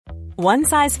One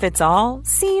size fits all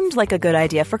seemed like a good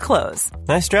idea for clothes.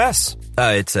 Nice dress.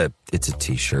 It's a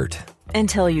t-shirt.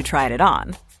 Until you tried it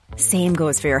on. Same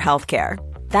goes for your healthcare.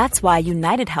 That's why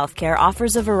United Healthcare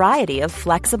offers a variety of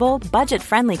flexible,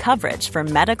 budget-friendly coverage for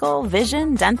medical,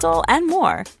 vision, dental, and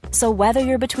more. So whether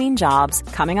you're between jobs,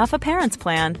 coming off a parent's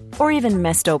plan, or even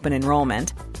missed open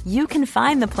enrollment, you can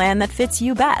find the plan that fits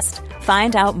you best.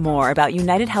 Find out more about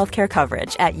United Healthcare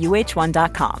coverage at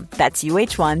uh1.com. That's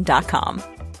uh1.com.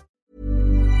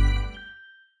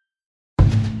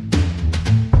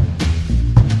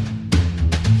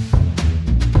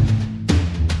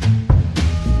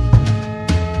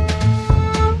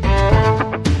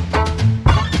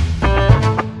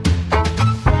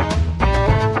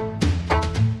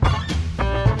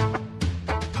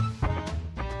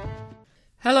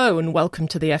 Hello and welcome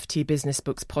to the FT Business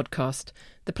Books podcast,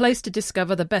 the place to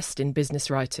discover the best in business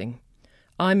writing.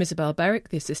 I'm Isabel Berwick,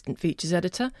 the Assistant Features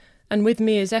Editor, and with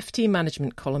me is FT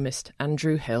Management columnist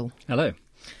Andrew Hill. Hello.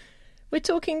 We're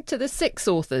talking to the 6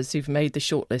 authors who've made the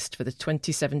shortlist for the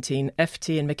 2017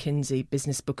 FT and McKinsey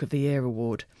Business Book of the Year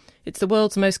Award. It's the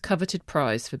world's most coveted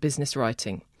prize for business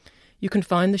writing. You can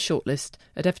find the shortlist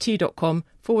at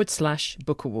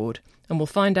ft.com/book award, and we'll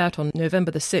find out on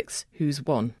November the 6th who's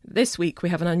won. This week we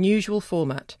have an unusual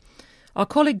format. Our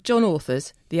colleague John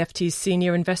Authers, the FT's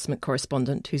senior investment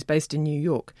correspondent who's based in New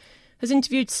York, has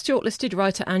interviewed shortlisted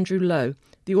writer Andrew Lo,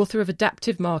 the author of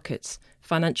Adaptive Markets,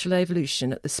 Financial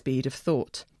Evolution at the Speed of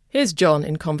Thought. Here's John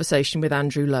in conversation with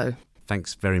Andrew Lo.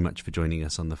 Thanks very much for joining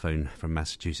us on the phone from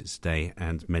Massachusetts today,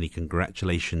 and many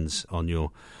congratulations on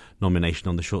your nomination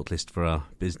on the shortlist for our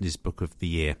Business Book of the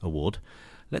Year award.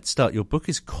 Let's start. Your book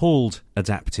is called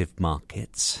Adaptive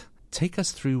Markets. Take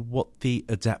us through what the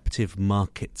adaptive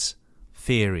markets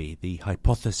theory, the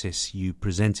hypothesis you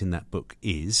present in that book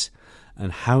is,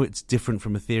 and how it's different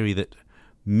from a theory that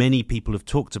many people have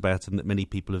talked about and that many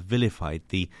people have vilified,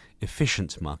 the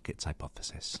efficient markets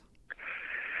hypothesis.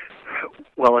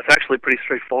 Well, it's actually pretty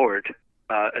straightforward.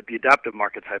 The adaptive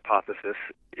markets hypothesis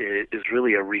is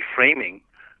really a reframing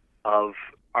of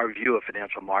our view of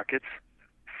financial markets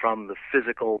from the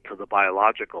physical to the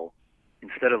biological.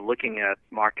 Instead of looking at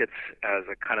markets as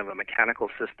a kind of a mechanical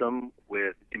system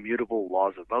with immutable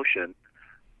laws of motion,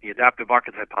 the adaptive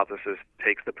markets hypothesis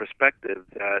takes the perspective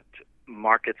that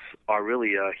markets are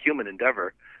really a human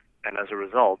endeavor, and as a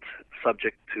result,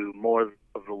 subject to more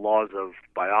of the laws of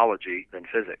biology than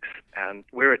physics. And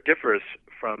where it differs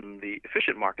from the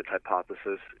efficient markets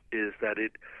hypothesis is that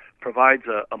it provides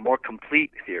a more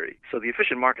complete theory. So the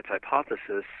efficient markets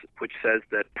hypothesis, which says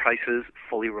that prices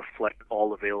fully reflect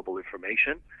all available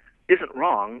information, isn't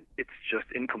wrong, it's just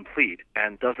incomplete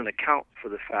and doesn't account for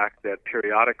the fact that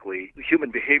periodically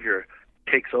human behavior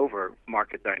takes over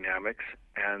market dynamics,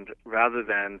 and rather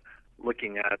than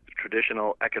looking at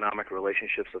traditional economic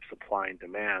relationships of supply and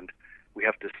demand, we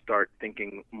have to start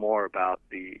thinking more about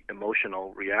the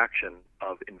emotional reaction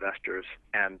of investors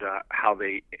and how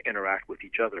they interact with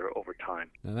each other over time.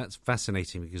 Now that's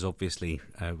fascinating because obviously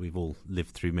we've all lived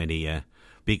through many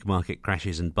big market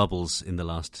crashes and bubbles in the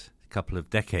last couple of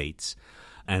decades,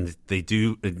 and they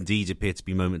do indeed appear to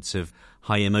be moments of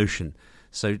high emotion.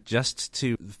 So just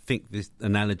to think this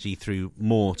analogy through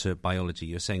more to biology,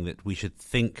 you're saying that we should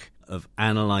think of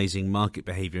analysing market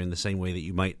behaviour in the same way that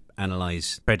you might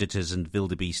analyse predators and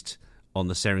wildebeest on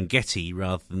the Serengeti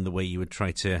rather than the way you would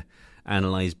try to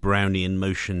analyse Brownian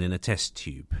motion in a test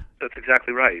tube. That's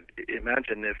exactly right.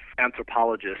 Imagine if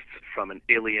anthropologists from an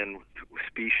alien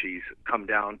species come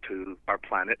down to our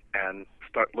planet and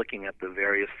start looking at the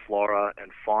various flora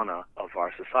and fauna of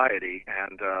our society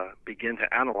and begin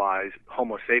to analyze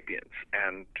Homo sapiens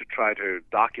and to try to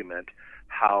document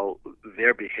how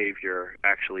their behavior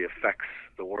actually affects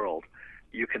the world.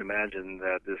 You can imagine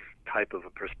that this type of a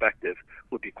perspective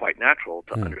would be quite natural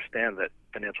to understand that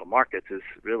financial markets is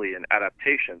really an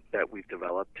adaptation that we've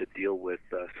developed to deal with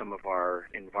some of our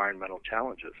environmental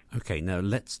challenges. Okay, now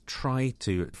let's try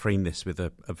to frame this with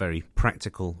a very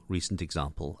practical recent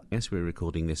example. Yes, we're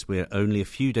recording this. We're only a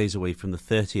few days away from the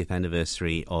 30th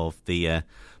anniversary of the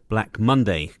Black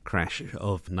Monday crash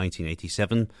of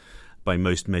 1987. By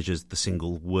most measures, the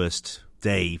single worst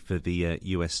day for the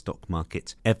US stock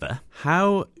market ever.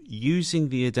 How, using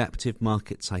the adaptive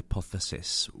markets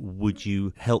hypothesis, would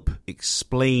you help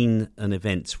explain an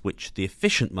event which the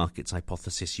efficient markets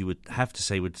hypothesis you would have to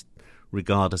say would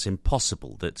regard as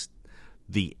impossible, that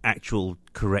the actual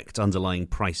correct underlying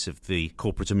price of the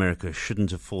corporate America shouldn't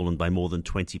have fallen by more than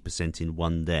 20% in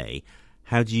one day?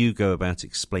 How do you go about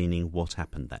explaining what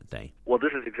happened that day? Well,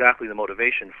 this is exactly the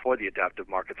motivation for the adaptive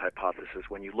markets hypothesis.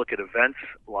 When you look at events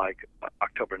like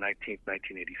October 19th,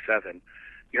 1987,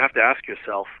 you have to ask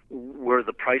yourself, were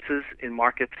the prices in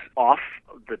markets off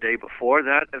the day before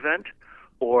that event,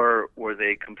 or were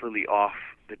they completely off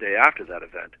the day after that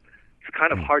event? It's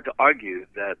kind of hard to argue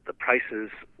that the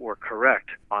prices were correct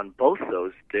on both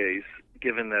those days,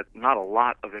 given that not a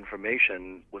lot of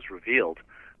information was revealed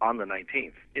on the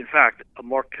 19th. In fact, a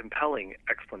more compelling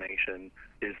explanation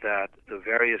is that the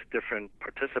various different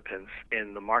participants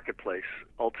in the marketplace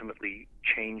ultimately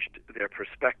changed their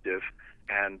perspective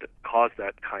and caused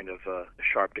that kind of a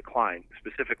sharp decline.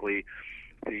 Specifically,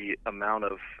 the amount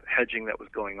of hedging that was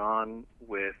going on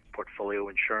with portfolio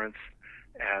insurance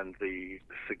and the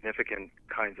significant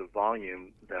kinds of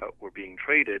volume that were being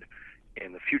traded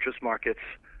in the futures markets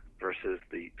versus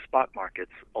the spot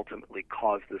markets ultimately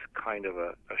caused this kind of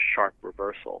a sharp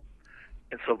reversal.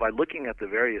 And so by looking at the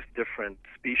various different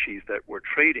species that were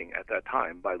trading at that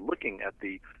time, by looking at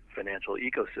the financial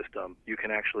ecosystem, you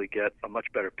can actually get a much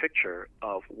better picture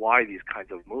of why these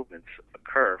kinds of movements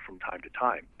occur from time to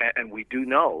time. And we do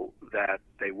know that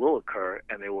they will occur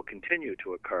and they will continue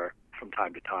to occur from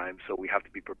time to time, so we have to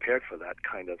be prepared for that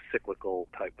kind of cyclical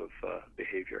type of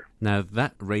behavior. Now,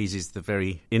 that raises the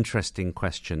very interesting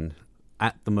question.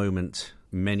 At the moment,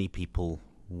 many people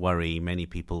worry, many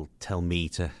people tell me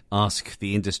to ask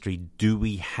the industry, do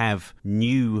we have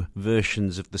new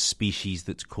versions of the species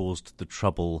that caused the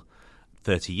trouble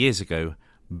 30 years ago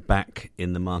back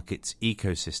in the market's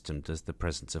ecosystem? Does the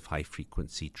presence of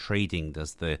high-frequency trading,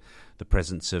 does the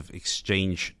presence of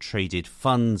exchange-traded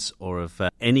funds or of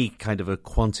any kind of a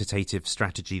quantitative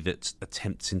strategy that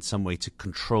attempts in some way to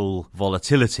control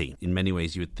volatility, in many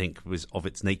ways you would think was of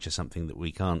its nature something that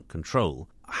we can't control.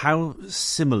 How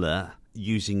similar,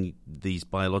 using these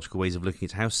biological ways of looking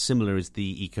at how similar is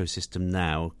the ecosystem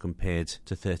now compared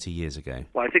to 30 years ago?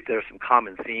 Well, I think there are some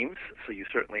common themes. So you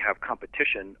certainly have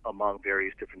competition among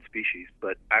various different species,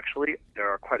 but actually there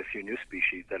are quite a few new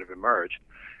species that have emerged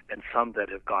and some that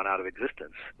have gone out of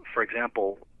existence. For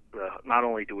example, not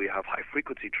only do we have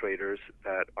high-frequency traders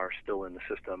that are still in the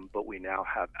system, but we now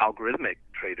have algorithmic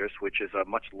traders, which is a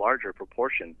much larger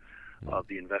proportion of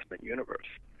the investment universe.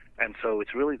 And so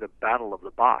it's really the battle of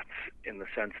the bots in the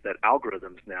sense that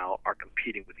algorithms now are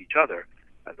competing with each other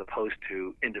as opposed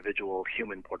to individual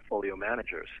human portfolio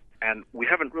managers. And we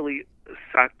haven't really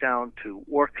sat down to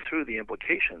work through the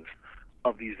implications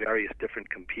of these various different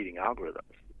competing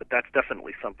algorithms. But that's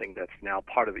definitely something that's now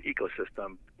part of the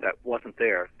ecosystem that wasn't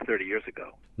there 30 years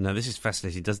ago. Now, this is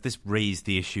fascinating. Does this raise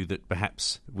the issue that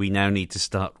perhaps we now need to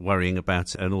start worrying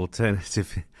about an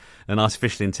alternative, an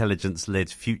artificial intelligence-led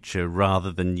future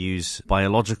rather than use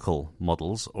biological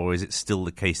models? Or is it still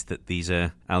the case that these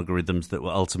are algorithms that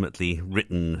were ultimately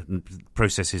written,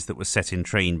 processes that were set in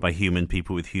train by human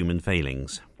people with human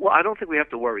failings? Well, I don't think we have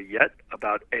to worry yet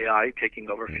about AI taking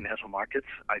over financial markets.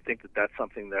 I think that that's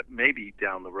something that may be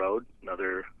down the road,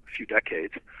 another few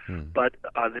decades. But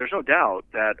there's no doubt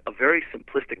that a very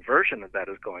simplistic version of that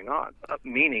is going on,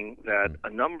 meaning that a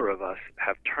number of us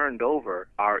have turned over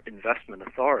our investment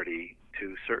authority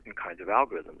to certain kinds of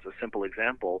algorithms. A simple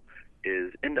example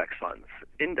is index funds.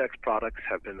 Index products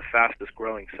have been the fastest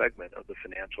growing segment of the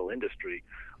financial industry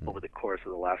over the course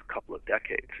of the last couple of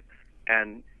decades.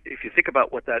 And if you think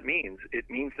about what that means, it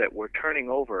means that we're turning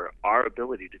over our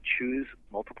ability to choose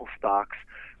multiple stocks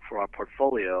for our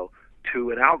portfolio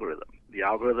to an algorithm. The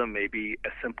algorithm may be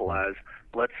as simple as,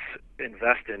 let's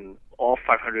invest in all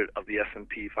 500 of the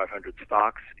S&P 500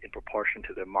 stocks in proportion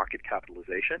to their market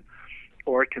capitalization,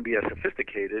 or it can be as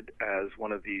sophisticated as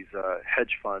one of these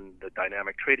hedge fund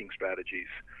dynamic trading strategies.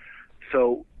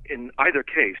 So in either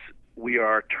case, we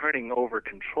are turning over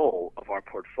control of our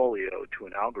portfolio to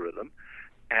an algorithm,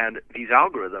 and these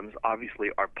algorithms obviously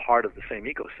are part of the same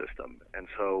ecosystem, and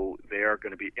so they are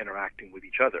going to be interacting with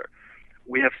each other.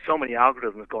 We have so many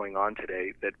algorithms going on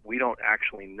today that we don't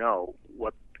actually know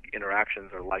what the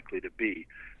interactions are likely to be.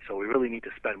 So we really need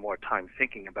to spend more time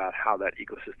thinking about how that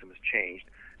ecosystem has changed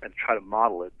and try to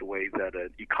model it the way that an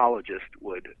ecologist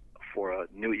would for a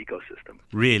new ecosystem.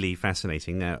 Really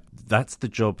fascinating. Now, that's the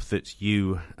job that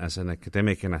you as an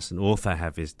academic and as an author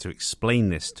have, is to explain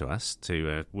this to us,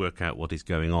 to work out what is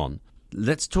going on.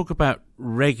 Let's talk about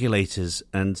regulators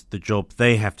and the job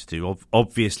they have to do.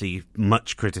 Obviously,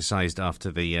 much criticised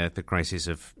after the crisis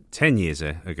of 10 years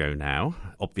ago now.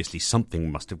 Obviously, something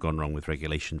must have gone wrong with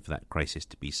regulation for that crisis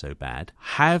to be so bad.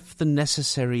 Have the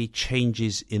necessary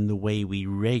changes in the way we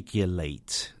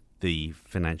regulate the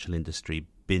financial industry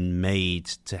been made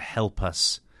to help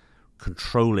us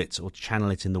control it or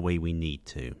channel it in the way we need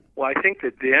to? Well, I think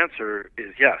that the answer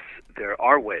is yes. There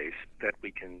are ways that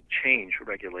we can change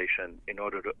regulation in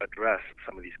order to address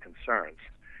some of these concerns,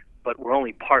 but we're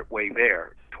only part way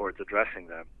there towards addressing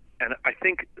them. And I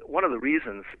think one of the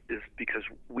reasons is because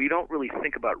we don't really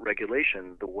think about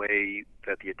regulation the way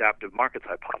that the adaptive markets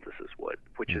hypothesis would,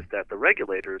 which is that the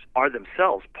regulators are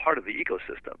themselves part of the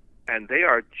ecosystem, and they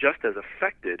are just as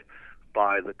affected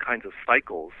by the kinds of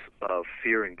cycles of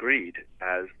fear and greed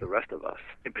as the rest of us.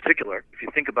 In particular, if you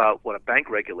think about what a bank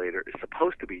regulator is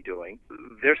supposed to be doing,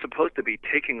 they're supposed to be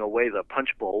taking away the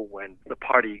punch bowl when the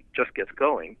party just gets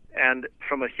going. And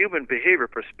from a human behavior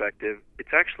perspective,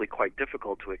 it's actually quite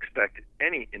difficult to expect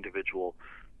any individual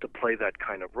to play that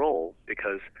kind of role,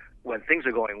 because when things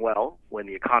are going well, when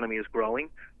the economy is growing,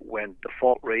 when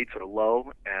default rates are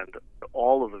low, and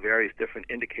all of the various different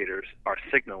indicators are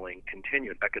signaling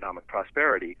continued economic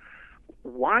prosperity,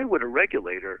 why would a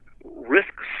regulator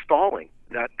risk stalling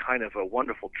that kind of a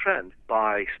wonderful trend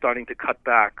by starting to cut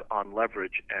back on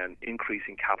leverage and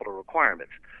increasing capital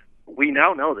requirements? We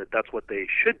now know that that's what they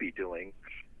should be doing,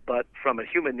 but from a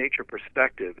human nature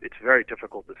perspective, it's very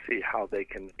difficult to see how they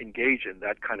can engage in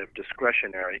that kind of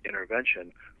discretionary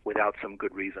intervention without some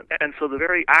good reason. And so the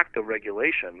very act of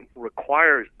regulation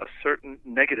requires a certain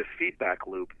negative feedback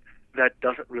loop that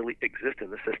doesn't really exist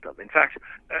in the system. In fact,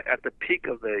 at the peak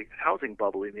of the housing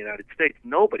bubble in the United States,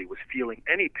 nobody was feeling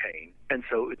any pain. And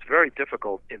so it's very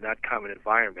difficult in that kind of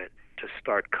environment to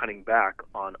start cutting back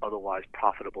on otherwise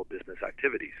profitable business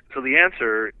activities. So the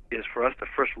answer is for us to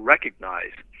first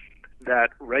recognize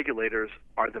that regulators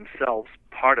are themselves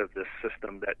part of this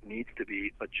system that needs to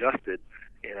be adjusted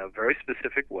in a very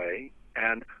specific way.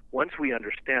 And once we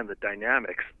understand the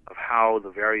dynamics of how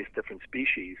the various different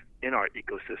species in our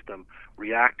ecosystem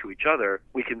react to each other,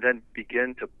 we can then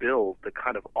begin to build the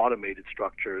kind of automated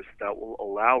structures that will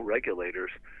allow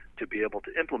regulators to be able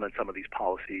to implement some of these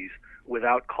policies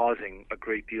without causing a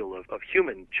great deal of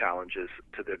human challenges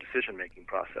to their decision-making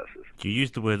processes. You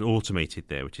used the word automated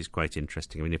there, which is quite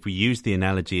interesting. I mean, if we use the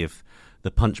analogy of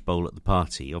the punch bowl at the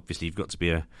party, obviously you've got to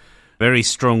be a very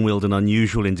strong-willed and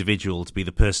unusual individual to be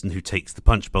the person who takes the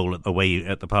punch bowl away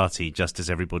at the party just as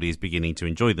everybody is beginning to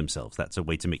enjoy themselves. That's a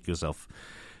way to make yourself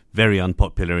very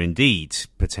unpopular indeed,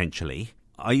 potentially.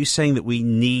 Are you saying that we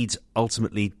need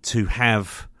ultimately to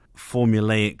have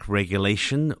formulaic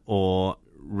regulation or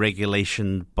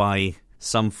regulation by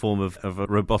some form of a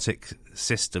robotic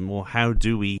system, or how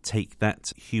do we take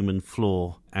that human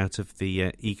flaw out of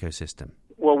the ecosystem?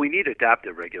 Well, we need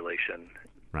adaptive regulation.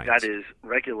 Right. That is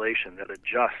regulation that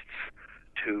adjusts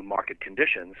to market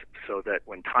conditions so that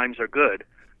when times are good,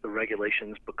 the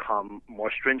regulations become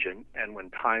more stringent, and when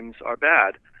times are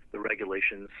bad, the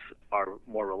regulations are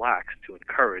more relaxed to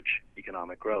encourage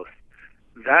economic growth.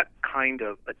 That kind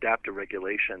of adaptive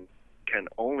regulation can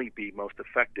only be most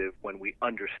effective when we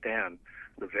understand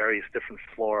the various different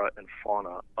flora and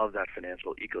fauna of that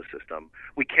financial ecosystem.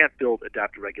 We can't build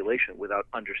adaptive regulation without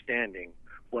understanding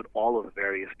what all of the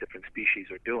various different species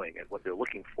are doing and what they're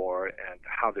looking for and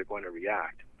how they're going to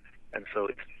react. And so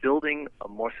it's building a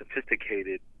more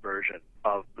sophisticated version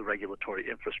of the regulatory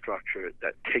infrastructure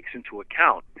that takes into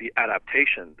account the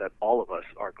adaptation that all of us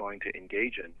are going to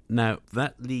engage in. Now,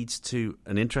 that leads to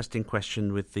an interesting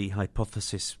question with the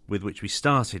hypothesis with which we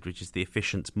started, which is the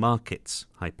efficient markets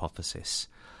hypothesis.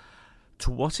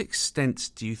 To what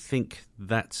extent do you think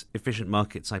that efficient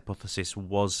markets hypothesis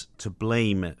was to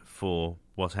blame for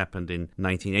what happened in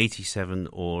 1987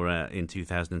 or in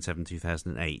 2007,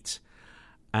 2008?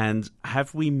 And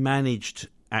have we managed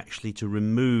actually to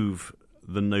remove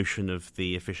the notion of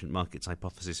the efficient markets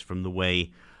hypothesis from the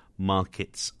way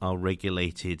markets are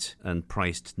regulated and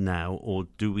priced now, or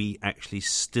do we actually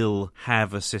still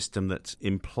have a system that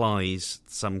implies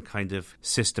some kind of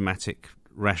systematic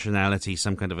rationality,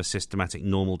 some kind of a systematic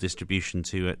normal distribution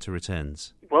to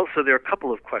returns? Well, so there are a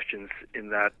couple of questions in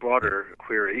that broader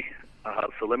query,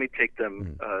 so let me take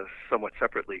them somewhat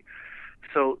separately.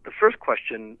 So the first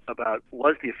question about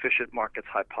was the efficient markets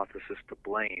hypothesis to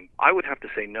blame, I would have to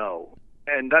say no.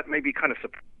 And that may be kind of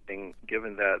surprising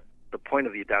given that the point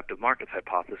of the adaptive markets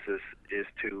hypothesis is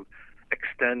to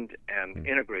extend and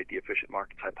integrate the efficient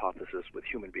markets hypothesis with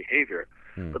human behavior.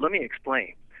 But let me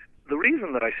explain. The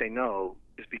reason that I say no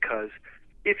is because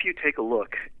if you take a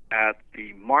look at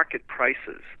the market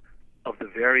prices of the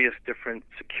various different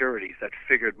securities that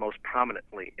figured most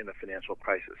prominently in the financial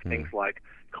crisis, things like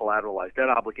collateralized debt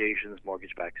obligations,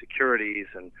 mortgage-backed securities,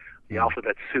 and the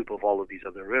alphabet soup of all of these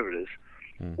other derivatives,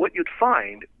 what you'd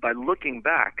find by looking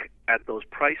back at those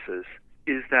prices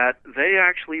is that they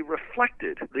actually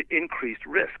reflected the increased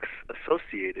risks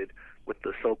associated with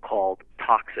the so-called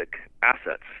toxic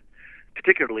assets,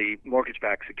 particularly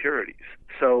mortgage-backed securities.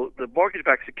 So the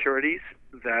mortgage-backed securities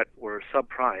that were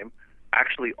subprime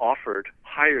actually offered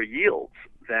higher yields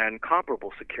than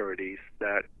comparable securities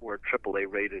that were AAA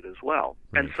rated as well.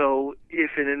 Right. And so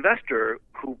if an investor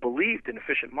who believed in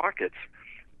efficient markets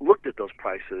looked at those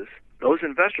prices, those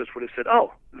investors would have said,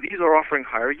 oh, these are offering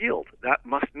higher yield. That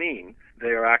must mean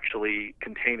they are actually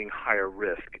containing higher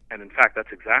risk. And in fact,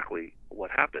 that's exactly what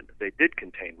happened. They did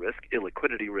contain risk,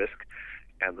 illiquidity risk,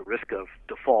 and the risk of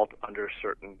default under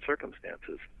certain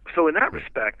circumstances. So in that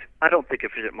respect, I don't think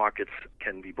efficient markets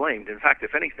can be blamed. In fact,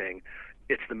 if anything,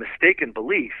 it's the mistaken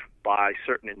belief by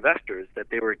certain investors that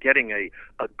they were getting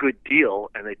a good deal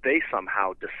and that they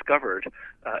somehow discovered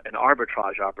an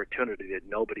arbitrage opportunity that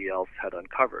nobody else had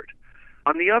uncovered.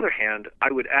 On the other hand,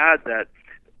 I would add that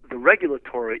the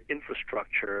regulatory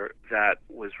infrastructure that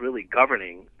was really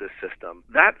governing this system,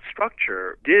 that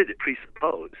structure did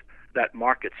presuppose that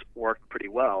markets worked pretty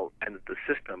well and that the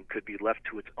system could be left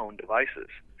to its own devices.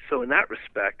 So in that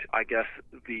respect, I guess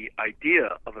the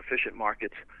idea of efficient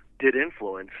markets did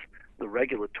influence the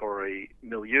regulatory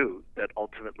milieu that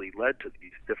ultimately led to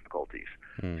these difficulties.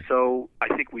 So I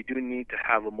think we do need to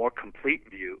have a more complete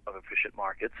view of efficient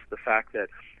markets, the fact that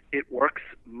it works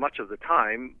much of the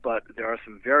time, but there are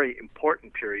some very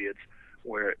important periods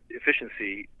where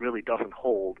efficiency really doesn't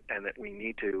hold, and that we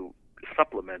need to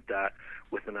supplement that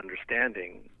with an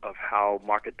understanding of how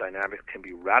market dynamics can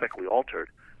be radically altered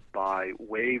by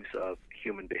waves of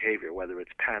human behavior, whether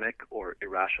it's panic or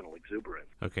irrational exuberance.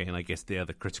 Okay, and I guess the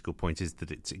other critical point is that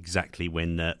it's exactly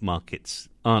when markets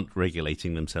aren't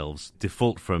regulating themselves,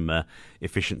 default from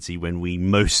efficiency, when we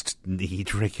most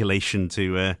need regulation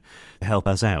to help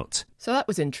us out. So that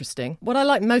was interesting. What I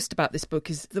like most about this book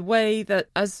is the way that,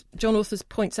 as John Authers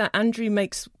points out, Andrew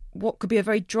makes what could be a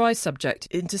very dry subject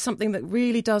into something that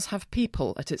really does have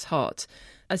people at its heart.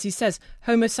 As he says,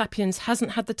 Homo sapiens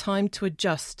hasn't had the time to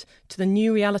adjust to the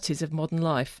new realities of modern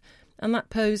life, and that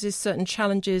poses certain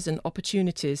challenges and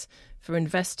opportunities for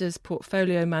investors,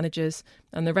 portfolio managers,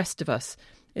 and the rest of us.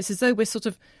 It's as though we're sort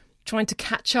of trying to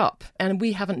catch up, and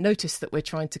we haven't noticed that we're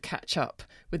trying to catch up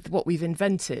with what we've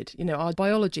invented. You know, our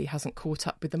biology hasn't caught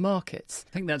up with the markets.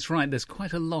 I think that's right. There's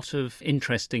quite a lot of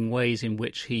interesting ways in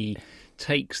which he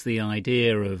takes the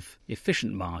idea of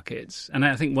efficient markets. And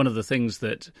I think one of the things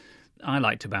that I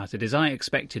liked about it is I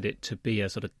expected it to be a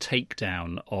sort of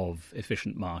takedown of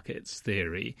efficient markets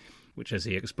theory, which, as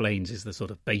he explains, is the sort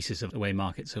of basis of the way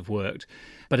markets have worked.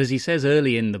 But as he says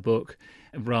early in the book,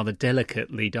 rather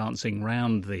delicately dancing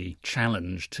round the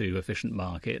challenge to efficient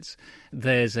markets,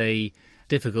 there's a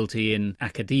difficulty in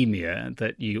academia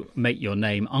that you make your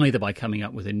name either by coming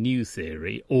up with a new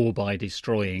theory or by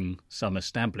destroying some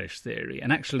established theory.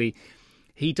 And actually,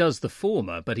 he does the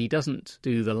former, but he doesn't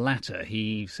do the latter.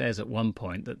 He says at one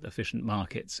point that efficient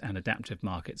markets and adaptive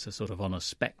markets are sort of on a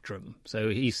spectrum. So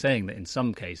he's saying that in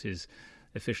some cases,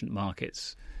 efficient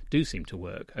markets do seem to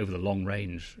work over the long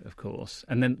range, of course.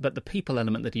 But the people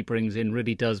element that he brings in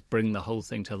really does bring the whole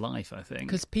thing to life, I think.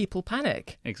 Because people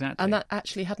panic. Exactly. And that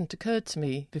actually hadn't occurred to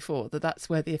me before, that's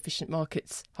where the efficient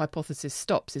markets hypothesis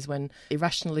stops, is when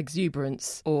irrational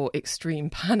exuberance or extreme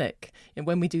panic, and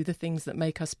when we do the things that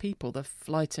make us people, the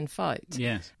flight and fight.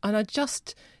 Yes. And I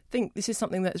just think this is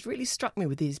something that has really struck me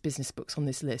with these business books on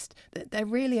this list, that they're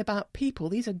really about people.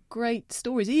 These are great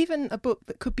stories. Even a book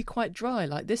that could be quite dry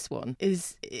like this one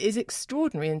is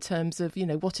extraordinary in terms of, you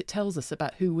know, what it tells us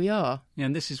about who we are. Yeah,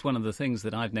 and this is one of the things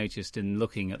that I've noticed in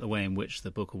looking at the way in which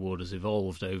the Book Award has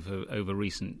evolved over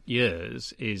recent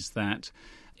years, is that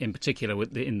in particular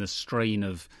in the strain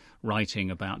of writing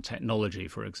about technology,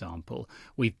 for example,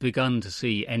 we've begun to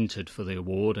see entered for the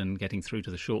award and getting through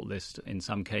to the shortlist in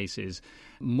some cases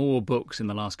more books in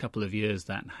the last couple of years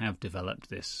that have developed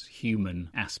this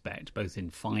human aspect, both in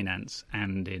finance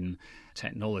and in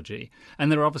technology.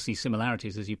 And there are obviously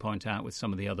similarities, as you point out, with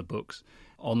some of the other books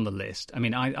on the list. I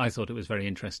mean, I thought it was very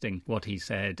interesting what he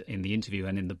said in the interview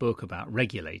and in the book about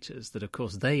regulators, that, of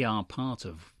course, they are part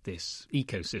of this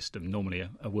ecosystem, normally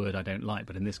a word I don't like,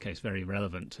 but in this case very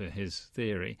relevant to his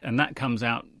theory. And that comes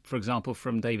out, for example,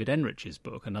 from David Enrich's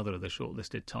book, another of the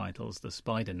shortlisted titles, The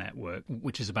Spider Network,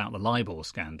 which is about the LIBOR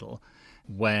scandal,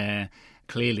 where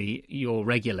clearly your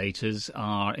regulators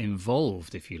are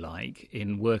involved, if you like,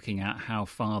 in working out how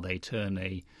far they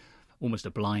turn almost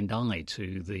a blind eye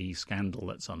to the scandal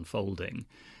that's unfolding.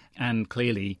 And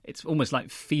clearly it's almost like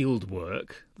field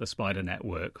work, the Spider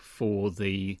Network, for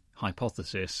the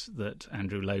hypothesis that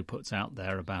Andrew Lo puts out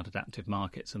there about adaptive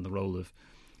markets and the role of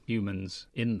humans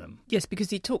in them. Yes, because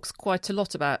he talks quite a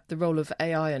lot about the role of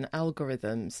AI and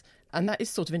algorithms And that is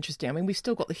sort of interesting. I mean, we've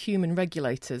still got the human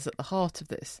regulators at the heart of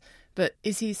this. But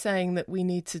is he saying that we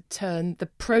need to turn the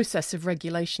process of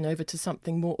regulation over to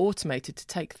something more automated to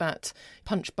take that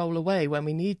punch bowl away when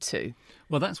we need to?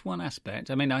 Well, that's one aspect.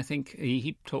 I mean, I think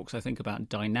he talks, about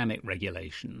dynamic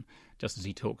regulation, just as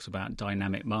he talks about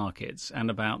dynamic markets and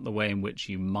about the way in which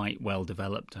you might well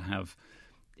develop to have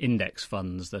index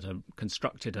funds that are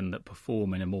constructed and that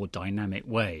perform in a more dynamic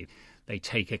way. They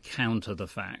take account of the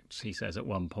fact, he says at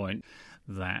one point,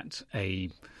 that a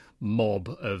mob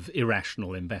of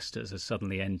irrational investors has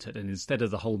suddenly entered, and instead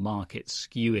of the whole market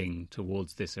skewing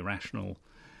towards this irrational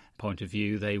point of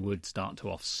view, they would start to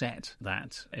offset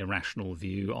that irrational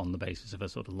view on the basis of a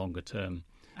sort of longer-term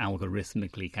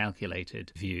algorithmically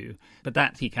calculated view. But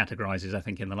that he categorises, I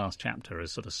think, in the last chapter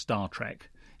as sort of Star Trek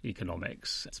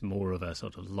economics. It's more of a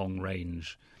sort of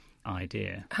long-range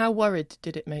idea. How worried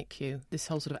did it make you, this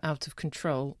whole sort of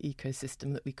out-of-control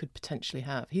ecosystem that we could potentially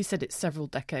have? He said it's several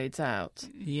decades out.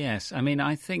 Yes, I mean,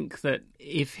 I think that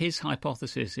if his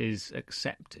hypothesis is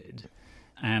accepted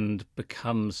and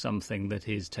becomes something that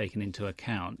is taken into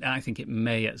account, I think it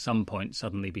may at some point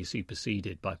suddenly be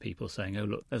superseded by people saying, oh,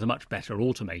 look, there's a much better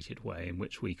automated way in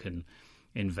which we can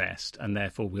invest, and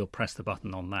therefore we'll press the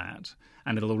button on that.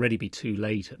 And it'll already be too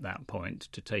late at that point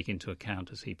to take into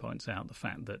account, as he points out, the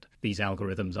fact that these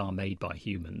algorithms are made by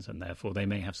humans and therefore they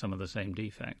may have some of the same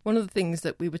defects. One of the things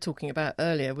that we were talking about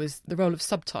earlier was the role of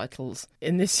subtitles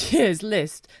in this year's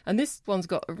list. And this one's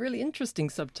got a really interesting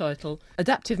subtitle,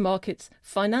 Adaptive Markets,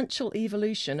 Financial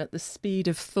Evolution at the Speed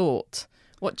of Thought.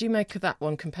 What do you make of that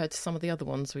one compared to some of the other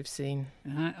ones we've seen?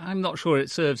 I'm not sure it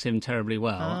serves him terribly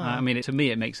well. I mean, to me,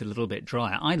 it makes it a little bit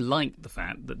drier. I like the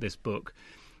fact that this book,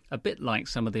 a bit like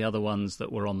some of the other ones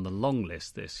that were on the long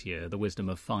list this year, The Wisdom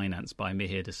of Finance by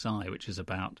Mihir Desai, which is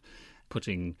about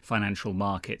putting financial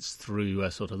markets through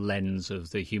a sort of lens of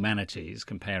the humanities,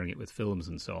 comparing it with films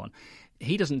and so on.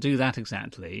 He doesn't do that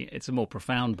exactly. It's a more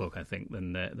profound book, I think,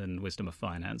 than Wisdom of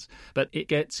Finance. But it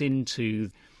gets into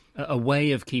a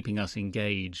way of keeping us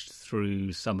engaged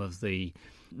through some of the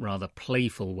rather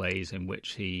playful ways in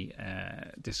which he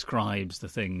describes the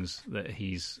things that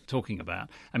he's talking about.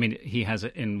 I mean, he has,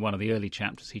 in one of the early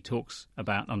chapters, he talks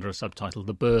about, under a subtitle,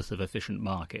 the birth of efficient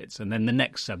markets. And then the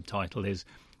next subtitle is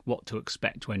What to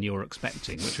Expect When You're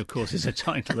Expecting, which, of course, is a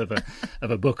title of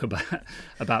a book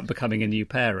about becoming a new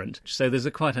parent. So there's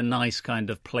quite a nice kind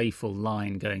of playful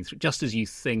line going through. Just as you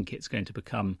think it's going to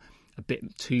become a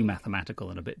bit too mathematical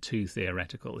and a bit too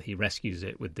theoretical, he rescues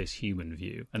it with this human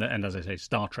view. And as I say,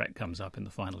 Star Trek comes up in the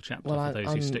final chapter for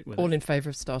those who stick with it. I'm all in favour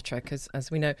of Star Trek, as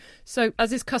we know. So,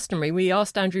 as is customary, we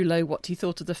asked Andrew Lowe what he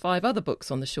thought of the 5 other books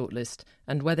on the shortlist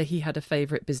and whether he had a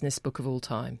favourite business book of all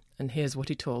time. And here's what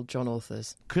he told John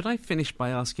Authors. Could I finish by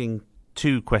asking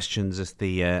 2 questions as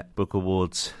the Book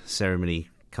Awards ceremony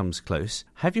comes close?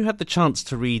 Have you had the chance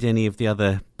to read any of the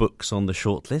other books on the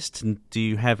shortlist, and do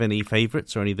you have any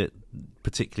favourites or any that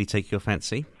particularly take your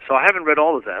fancy? So I haven't read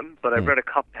all of them, but I've read a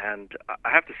couple, and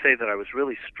I have to say that I was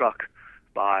really struck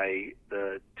by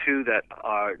the 2 that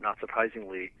are, not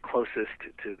surprisingly, closest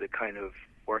to the kind of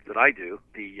work that I do.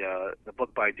 The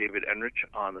book by David Enrich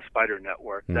on the Spider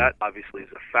Network, that obviously is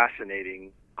a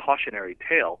fascinating cautionary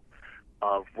tale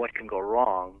of what can go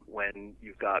wrong when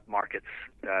you've got markets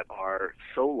that are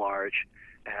so large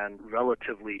and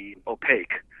relatively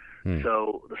opaque.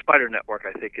 So the Spider Network,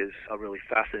 I think, is a really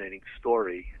fascinating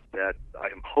story that I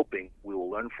am hoping we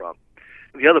will learn from.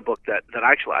 The other book that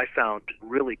actually I found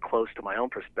really close to my own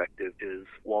perspective is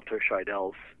Walter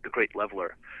Scheidel's The Great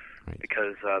Leveler,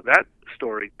 because that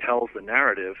story tells the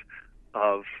narrative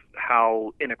of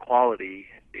how inequality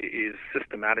is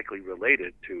systematically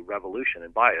related to revolution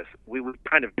and bias. We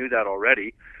kind of knew that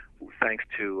already, thanks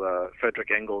to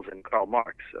Frederick Engels and Karl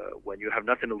Marx. When you have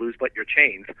nothing to lose but your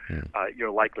chains,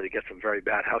 you're likely to get some very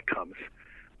bad outcomes.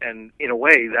 And in a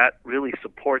way, that really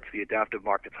supports the adaptive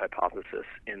markets hypothesis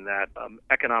in that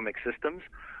economic systems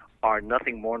are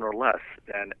nothing more nor less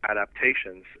than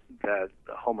adaptations that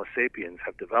Homo sapiens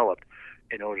have developed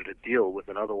in order to deal with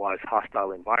an otherwise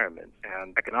hostile environment.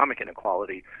 And economic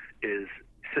inequality is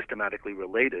systematically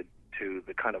related to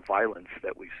the kind of violence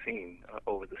that we've seen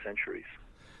over the centuries.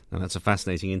 Now, that's a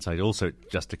fascinating insight. Also,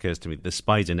 it just occurs to me, the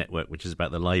Spider Network, which is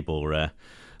about the LIBOR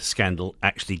scandal,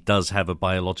 actually does have a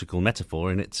biological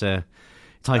metaphor in its title.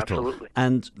 Absolutely.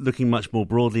 And looking much more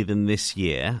broadly than this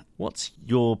year, what's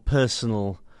your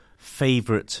personal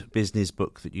favourite business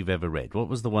book that you've ever read? What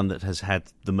was the one that has had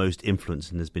the most influence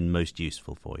and has been most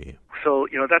useful for you? So,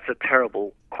 that's a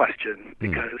terrible question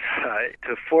because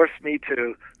to force me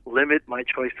to limit my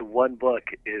choice to one book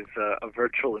is a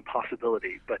virtual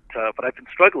impossibility. But I've been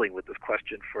struggling with this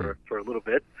question for a little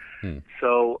bit.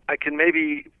 So I can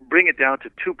maybe bring it down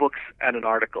to 2 books and an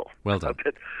article. Well done.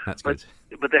 That's good.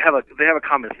 But they have a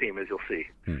common theme, as you'll see.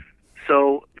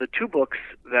 So the 2 books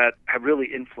that have really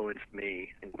influenced me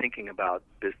in thinking about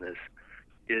business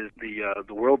is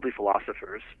the Worldly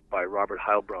Philosophers by Robert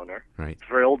Heilbroner. Right. It's a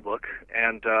very old book.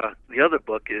 And the other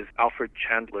book is Alfred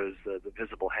Chandler's The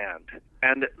Visible Hand.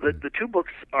 And the 2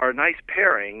 books are a nice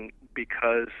pairing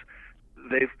because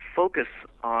they focus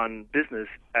on business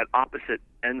at opposite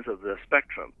ends of the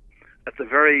spectrum. At the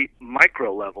very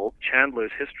micro level,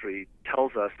 Chandler's history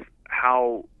tells us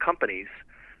how companies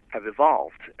have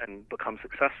evolved and become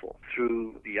successful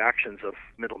through the actions of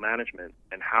middle management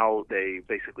and how they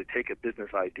basically take a business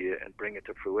idea and bring it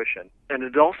to fruition. And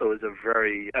it also is a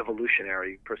very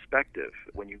evolutionary perspective.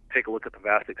 When you take a look at the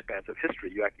vast expanse of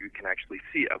history, you can actually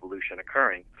see evolution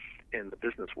occurring in the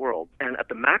business world. And at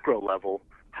the macro level,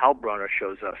 Heilbroner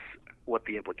shows us what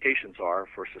the implications are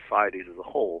for societies as a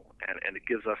whole, and it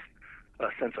gives us a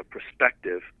sense of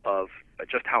perspective of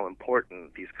just how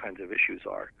important these kinds of issues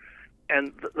are.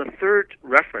 And the third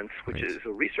reference, which is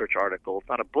a research article, it's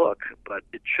not a book, but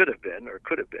it should have been or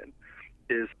could have been,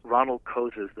 is Ronald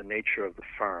Coase's The Nature of the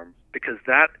Firm, because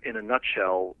that, in a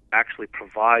nutshell, actually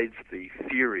provides the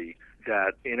theory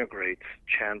that integrates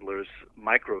Chandler's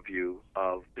micro view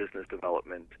of business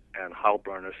development and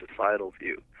Heilbroner's societal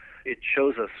view. It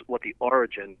shows us what the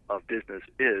origin of business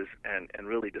is and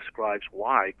really describes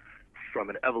why, from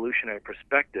an evolutionary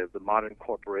perspective, the modern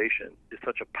corporation is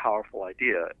such a powerful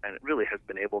idea, and it really has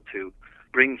been able to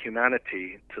bring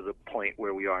humanity to the point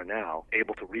where we are now,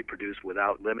 able to reproduce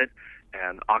without limit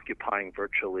and occupying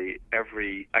virtually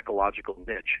every ecological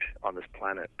niche on this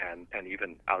planet and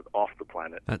even out off the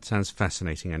planet. That sounds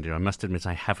fascinating, Andrew. I must admit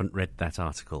I haven't read that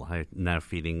article. I'm now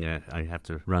feeling I have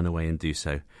to run away and do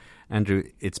so. Andrew,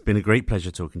 it's been a great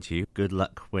pleasure talking to you. Good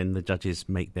luck when the judges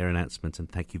make their announcement,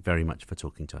 and thank you very much for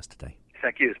talking to us today.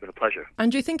 Thank you. It's been a pleasure.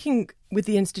 Andrew, thinking with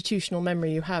the institutional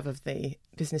memory you have of the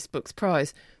Business Books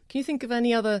Prize, can you think of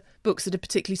any other books that are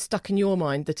particularly stuck in your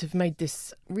mind that have made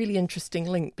this really interesting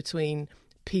link between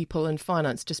people and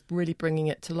finance, just really bringing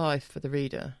it to life for the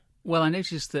reader? Well, I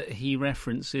noticed that he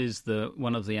references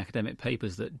one of the academic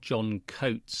papers that John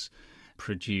Coates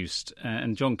produced.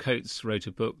 And John Coates wrote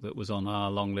a book that was on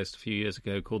our long list a few years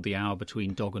ago called The Hour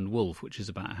Between Dog and Wolf, which is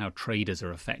about how traders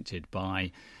are affected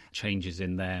by changes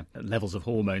in their levels of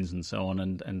hormones and so on,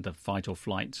 and the fight or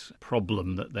flight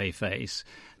problem that they face.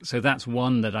 So that's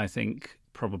one that I think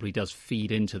probably does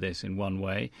feed into this in one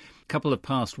way. A couple of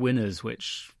past winners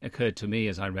which occurred to me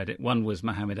as I read it. One was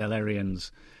Mohamed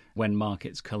El-Erian's When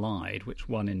Markets Collide, which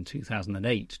won in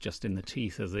 2008, just in the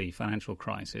teeth of the financial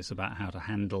crisis, about how to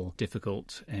handle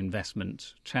difficult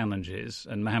investment challenges.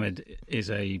 And Mohamed is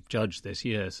a judge this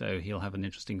year, so he'll have an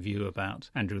interesting view about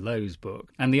Andrew Lowe's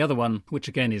book. And the other one, which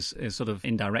again is sort of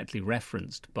indirectly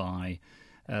referenced by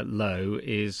Lowe,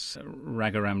 is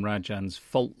Raghuram Rajan's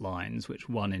Fault Lines, which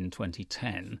won in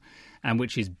 2010, and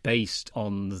which is based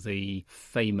on the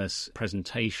famous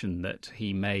presentation that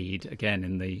he made, again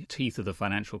in the teeth of the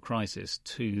financial crisis,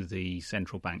 to the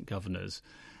central bank governors,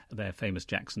 their famous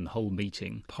Jackson Hole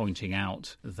meeting, pointing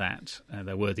out that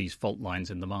there were these fault lines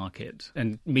in the market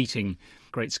and meeting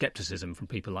great scepticism from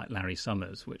people like Larry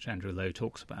Summers, which Andrew Lowe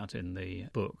talks about in the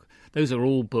book. Those are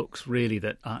all books really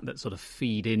that sort of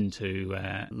feed into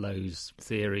Lowe's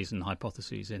theories and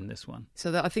hypotheses in this one.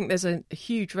 So I think there's a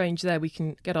huge range there we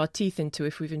can get our teeth into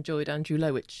if we've enjoyed Andrew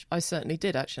Lowe, which I certainly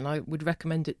did, actually, and I would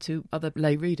recommend it to other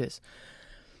lay readers.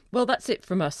 Well, that's it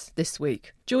from us this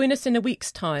week. Join us in a week's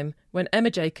time when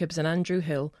Emma Jacobs and Andrew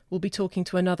Hill will be talking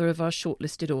to another of our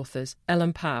shortlisted authors,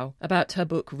 Ellen Powell, about her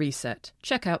book Reset.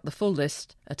 Check out the full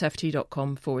list at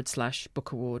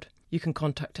ft.com/book award. You can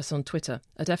contact us on Twitter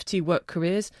at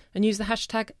 @FTWorkCareers and use the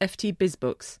hashtag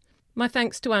 #FTBizBooks. My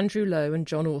thanks to Andrew Lowe and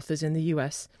John Authors in the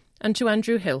US, and to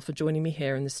Andrew Hill for joining me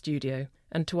here in the studio,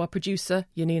 and to our producer,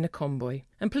 Yanina Comboy.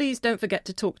 And please don't forget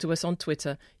to talk to us on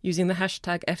Twitter using the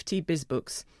hashtag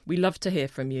 #FTBizBooks. We love to hear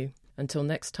from you. Until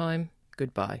next time,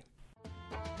 goodbye.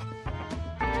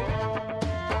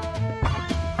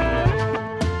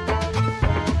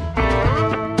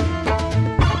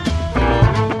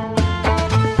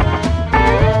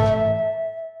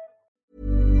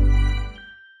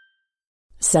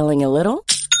 Selling a little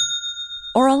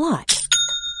or a lot?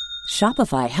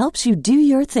 Shopify helps you do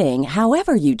your thing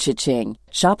however you cha-ching.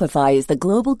 Shopify is the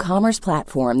global commerce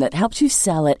platform that helps you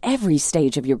sell at every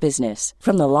stage of your business.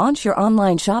 From the launch your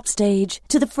online shop stage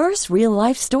to the first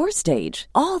real-life store stage,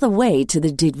 all the way to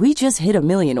the did we just hit a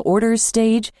million orders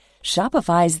stage.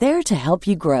 Shopify is there to help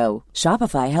you grow.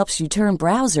 Shopify helps you turn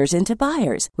browsers into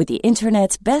buyers with the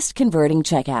internet's best converting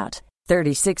checkout.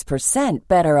 36%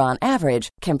 better on average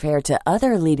compared to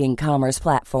other leading commerce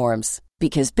platforms.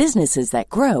 Because businesses that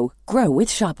grow, grow with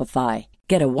Shopify.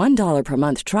 Get a $1 per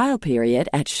month trial period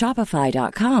at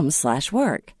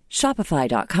shopify.com/work.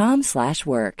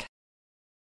 Shopify.com/work.